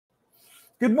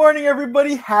Good morning,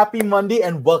 everybody. Happy Monday,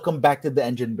 and welcome back to the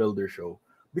Engine Builder Show.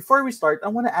 Before we start, I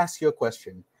want to ask you a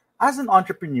question. As an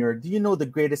entrepreneur, do you know the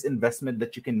greatest investment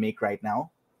that you can make right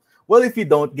now? Well, if you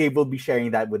don't, Gabe will be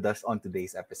sharing that with us on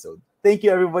today's episode. Thank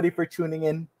you, everybody, for tuning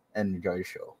in, and enjoy the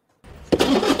show.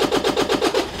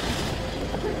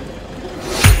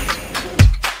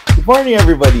 Good morning,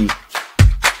 everybody.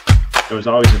 There was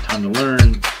always a ton to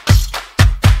learn.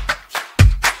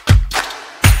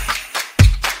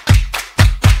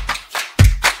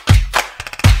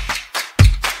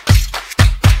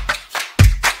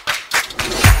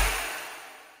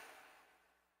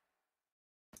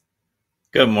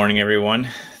 Good morning, everyone.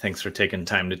 Thanks for taking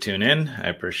time to tune in. I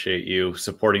appreciate you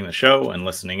supporting the show and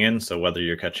listening in. So whether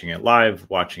you're catching it live,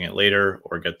 watching it later,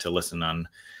 or get to listen on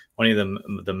one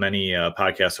of the many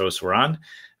podcast hosts we're on,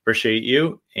 appreciate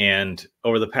you. And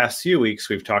over the past few weeks,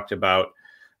 we've talked about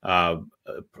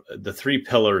the three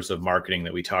pillars of marketing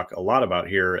that we talk a lot about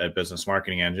here at Business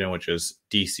Marketing Engine, which is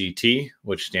DCT,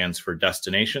 which stands for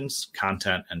destinations,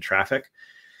 content, and traffic.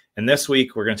 And this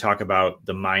week, we're going to talk about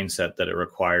the mindset that it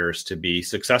requires to be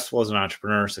successful as an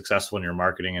entrepreneur, successful in your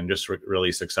marketing, and just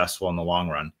really successful in the long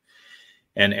run.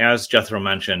 And as Jethro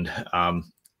mentioned,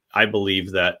 I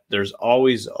believe that there's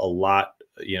always a lot,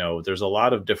 there's a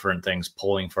lot of different things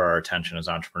pulling for our attention as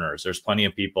entrepreneurs. There's plenty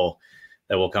of people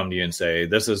that will come to you and say,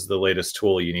 this is the latest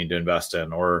tool you need to invest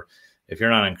in. Or if you're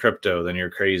not in crypto, then you're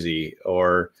crazy.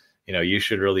 Or you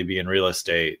should really be in real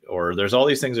estate, or there's all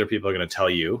these things that people are going to tell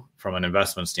you from an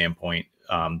investment standpoint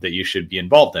that you should be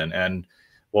involved in. And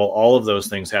while all of those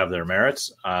things have their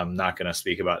merits, I'm not going to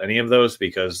speak about any of those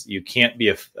because you can't be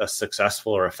a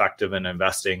successful or effective in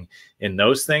investing in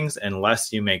those things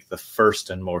unless you make the first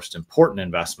and most important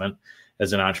investment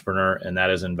as an entrepreneur, and that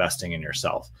is investing in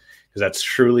yourself, because that's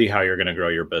truly how you're going to grow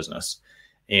your business.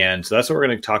 And so that's what we're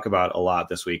going to talk about a lot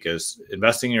this week is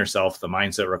investing in yourself, the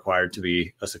mindset required to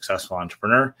be a successful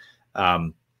entrepreneur.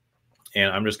 And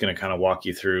I'm just going to kind of walk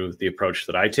you through the approach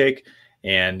that I take.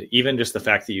 And even just the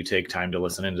fact that you take time to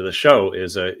listen into the show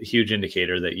is a huge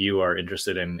indicator that you are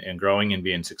interested in growing and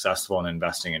being successful and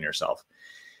investing in yourself.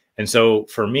 And so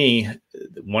for me,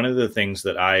 one of the things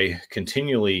that I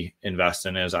continually invest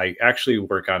in is I actually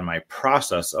work on my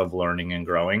process of learning and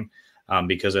growing,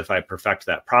 because if I perfect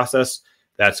that process,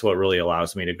 that's what really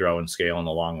allows me to grow and scale in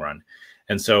the long run.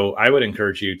 And so I would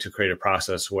encourage you to create a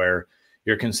process where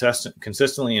you're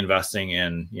consistently investing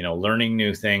in, learning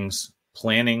new things,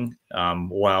 planning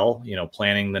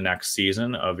planning the next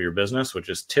season of your business, which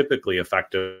is typically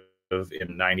effective in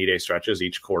 90-day stretches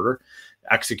each quarter,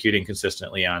 executing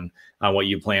consistently on what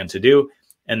you plan to do,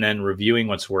 and then reviewing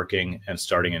what's working and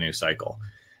starting a new cycle.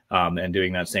 And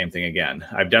doing that same thing again.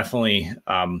 I've definitely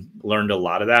learned a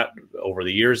lot of that over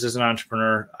the years as an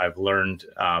entrepreneur. I've learned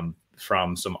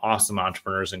from some awesome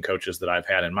entrepreneurs and coaches that I've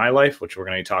had in my life, which we're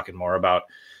going to be talking more about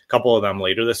a couple of them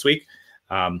later this week.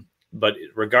 But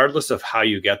regardless of how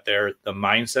you get there, the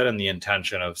mindset and the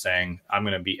intention of saying, I'm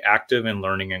going to be active in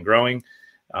learning and growing.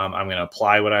 I'm going to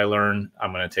apply what I learn.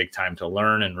 I'm going to take time to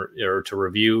learn or to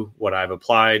review what I've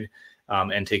applied.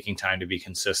 And taking time to be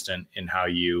consistent in how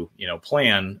you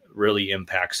plan really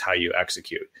impacts how you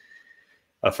execute.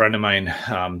 A friend of mine,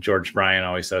 George Bryan,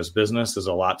 always says business is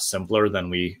a lot simpler than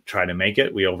we try to make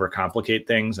it. We overcomplicate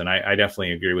things. And I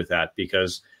definitely agree with that,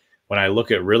 because when I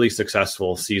look at really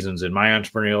successful seasons in my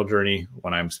entrepreneurial journey,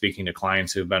 when I'm speaking to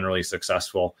clients who've been really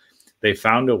successful, they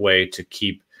found a way to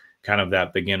keep kind of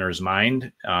that beginner's mind.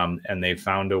 And they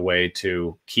found a way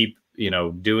to keep,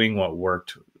 doing what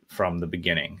worked from the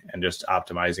beginning and just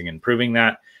optimizing and improving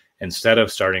that, instead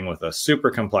of starting with a super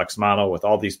complex model with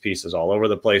all these pieces all over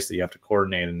the place that you have to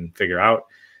coordinate and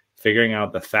figuring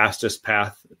out the fastest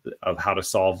path of how to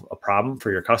solve a problem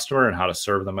for your customer and how to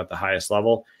serve them at the highest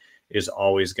level is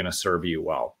always going to serve you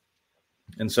well.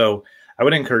 And so I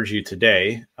would encourage you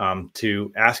today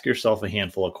to ask yourself a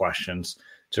handful of questions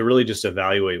to really just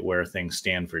evaluate where things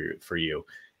stand for you.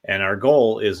 And our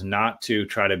goal is not to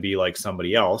try to be like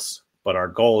somebody else, but our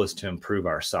goal is to improve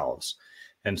ourselves.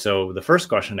 And so the first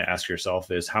question to ask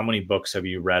yourself is, how many books have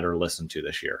you read or listened to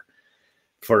this year?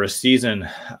 For a season,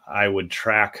 I would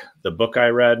track the book I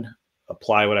read,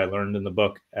 apply what I learned in the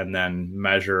book, and then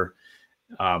measure,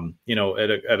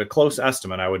 at a close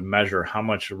estimate, I would measure how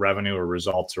much revenue or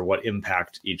results or what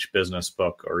impact each business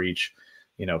book or each,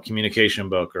 communication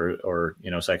book or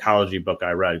psychology book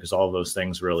I read, because all of those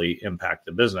things really impact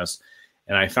the business.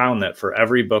 And I found that for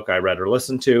every book I read or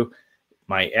listened to,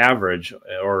 my average,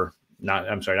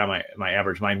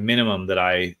 my minimum that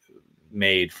I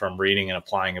made from reading and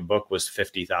applying a book was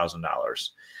 $50,000.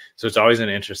 So it's always an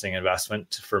interesting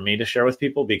investment for me to share with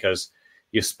people, because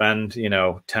you spend,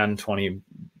 10, 20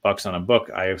 bucks on a book.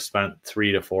 I have spent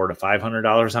 $300 to $400 to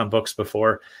 $500 on books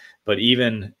before, but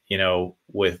even,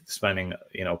 with spending,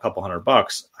 a couple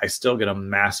 $100, I still get a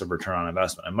massive return on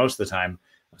investment. And most of the time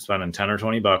I'm spending 10 or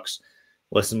 20 bucks,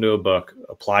 listen to a book,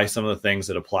 apply some of the things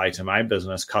that apply to my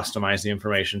business, customize the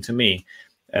information to me.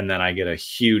 And then I get a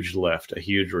huge lift, a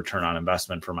huge return on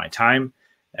investment for my time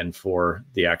and for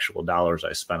the actual dollars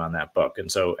I spent on that book.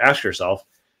 And so ask yourself,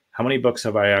 how many books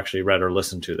have I actually read or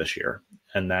listened to this year?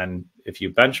 And then if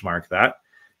you benchmark that,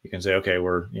 you can say, okay,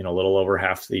 we're a little over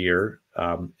half the year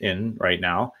in right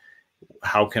now.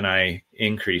 How can I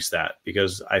increase that?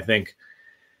 Because I think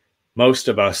most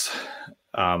of us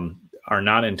are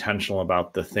not intentional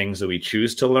about the things that we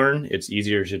choose to learn. It's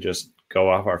easier to just go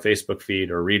off our Facebook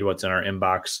feed or read what's in our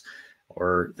inbox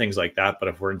or things like that. But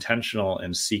if we're intentional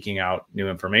in seeking out new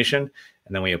information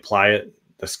and then we apply it,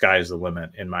 the sky's the limit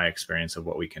in my experience of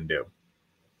what we can do.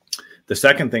 The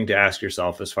second thing to ask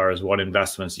yourself as far as what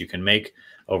investments you can make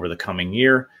over the coming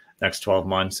year, next 12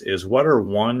 months, is what are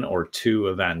 1 or 2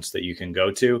 events that you can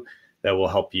go to that will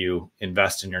help you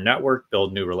invest in your network,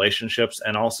 build new relationships,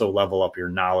 and also level up your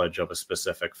knowledge of a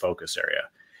specific focus area.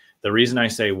 The reason I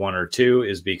say 1 or 2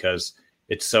 is because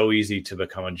it's so easy to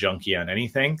become a junkie on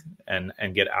anything and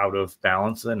get out of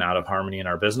balance and out of harmony in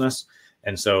our business.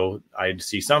 And so I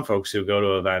see some folks who go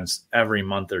to events every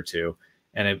month or two,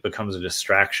 and it becomes a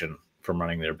distraction from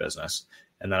running their business.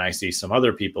 And then I see some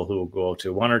other people who will go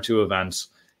to 1 or 2 events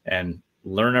and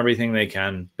learn everything they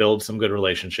can, build some good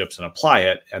relationships and apply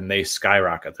it, and they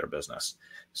skyrocket their business.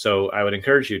 So I would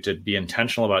encourage you to be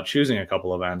intentional about choosing a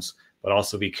couple events, but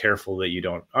also be careful that you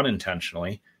don't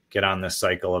unintentionally get on this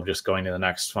cycle of just going to the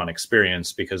next fun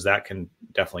experience, because that can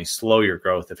definitely slow your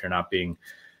growth if you're not being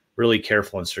really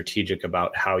careful and strategic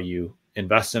about how you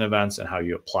invest in events and how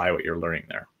you apply what you're learning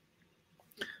there.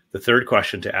 The third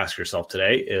question to ask yourself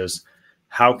today is,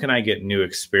 how can I get new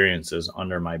experiences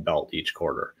under my belt each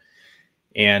quarter?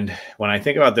 And when I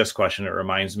think about this question, it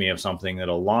reminds me of something that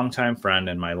a longtime friend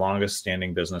and my longest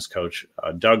standing business coach,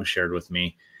 Doug, shared with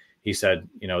me. He said,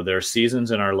 there are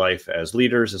seasons in our life as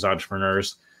leaders, as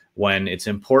entrepreneurs, when it's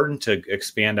important to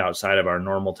expand outside of our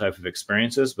normal type of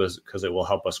experiences, because it will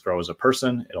help us grow as a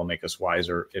person. It'll make us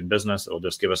wiser in business. It'll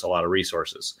just give us a lot of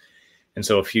resources. And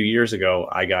so a few years ago,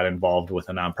 I got involved with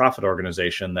a nonprofit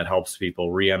organization that helps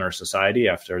people re-enter society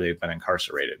after they've been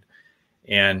incarcerated.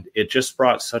 And it just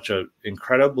brought such an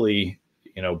incredibly,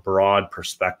 broad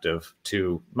perspective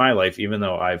to my life, even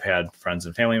though I've had friends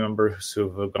and family members who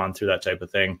have gone through that type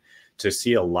of thing. To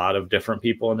see a lot of different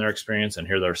people in their experience and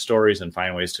hear their stories and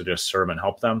find ways to just serve and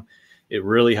help them, it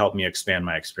really helped me expand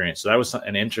my experience. So that was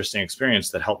an interesting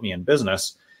experience that helped me in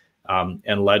business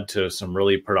and led to some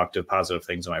really productive, positive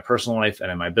things in my personal life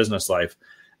and in my business life.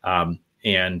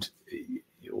 And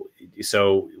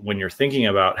so when you're thinking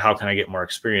about how can I get more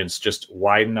experience, just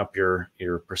widen up your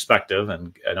perspective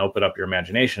and open up your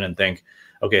imagination and think,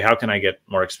 okay, how can I get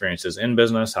more experiences in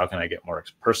business? How can I get more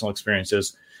personal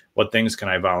experiences? What things can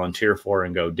I volunteer for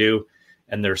and go do?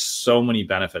 And there's so many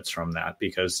benefits from that,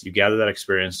 because you gather that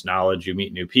experience, knowledge, you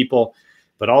meet new people,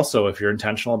 but also if you're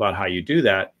intentional about how you do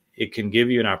that, it can give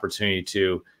you an opportunity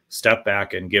to step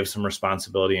back and give some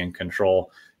responsibility and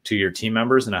control to your team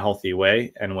members in a healthy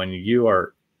way. And when you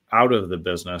are out of the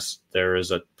business, there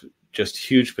is a just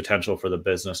huge potential for the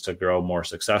business to grow more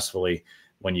successfully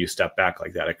when you step back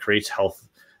like that. It creates health.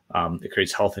 It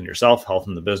creates health in yourself, health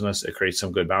in the business. It creates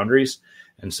some good boundaries.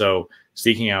 And so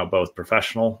seeking out both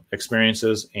professional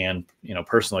experiences and,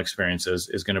 personal experiences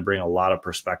is going to bring a lot of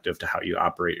perspective to how you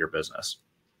operate your business.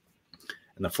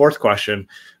 And the fourth question,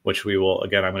 which I'm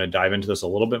going to dive into this a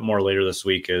little bit more later this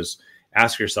week, is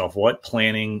ask yourself, what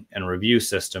planning and review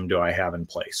system do I have in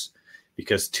place?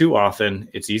 Because too often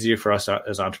it's easier for us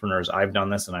as entrepreneurs. I've done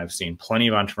this, and I've seen plenty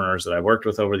of entrepreneurs that I've worked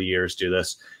with over the years do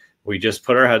this. We just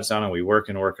put our heads down and we work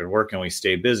and work and work and we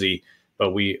stay busy,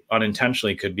 but we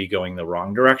unintentionally could be going the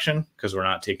wrong direction because we're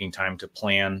not taking time to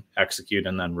plan, execute,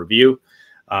 and then review.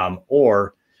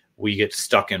 Or we get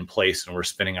stuck in place and we're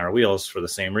spinning our wheels for the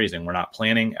same reason. We're not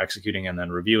planning, executing, and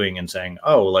then reviewing and saying,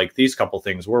 oh, like these couple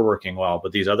things were working well,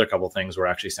 but these other couple things were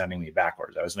actually sending me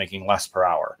backwards. I was making less per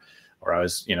hour, or I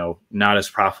was, not as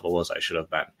profitable as I should have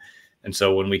been. And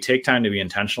so when we take time to be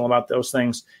intentional about those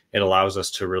things, it allows us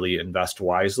to really invest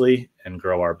wisely and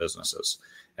grow our businesses.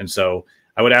 And so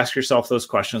I would ask yourself those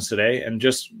questions today, and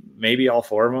just maybe all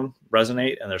 4 of them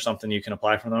resonate and there's something you can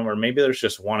apply from them, or maybe there's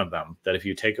just one of them that if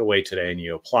you take away today and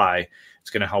you apply,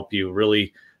 it's going to help you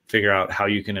really figure out how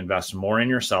you can invest more in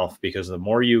yourself, because the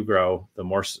more you grow, the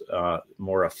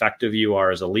more effective you are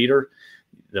as a leader,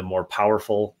 the more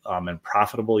powerful and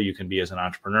profitable you can be as an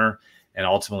entrepreneur. And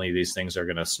ultimately, these things are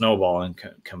going to snowball and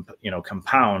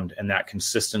compound, and that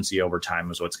consistency over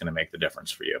time is what's going to make the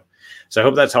difference for you. So I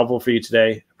hope that's helpful for you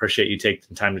today. Appreciate you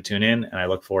taking time to tune in, and I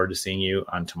look forward to seeing you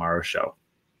on tomorrow's show.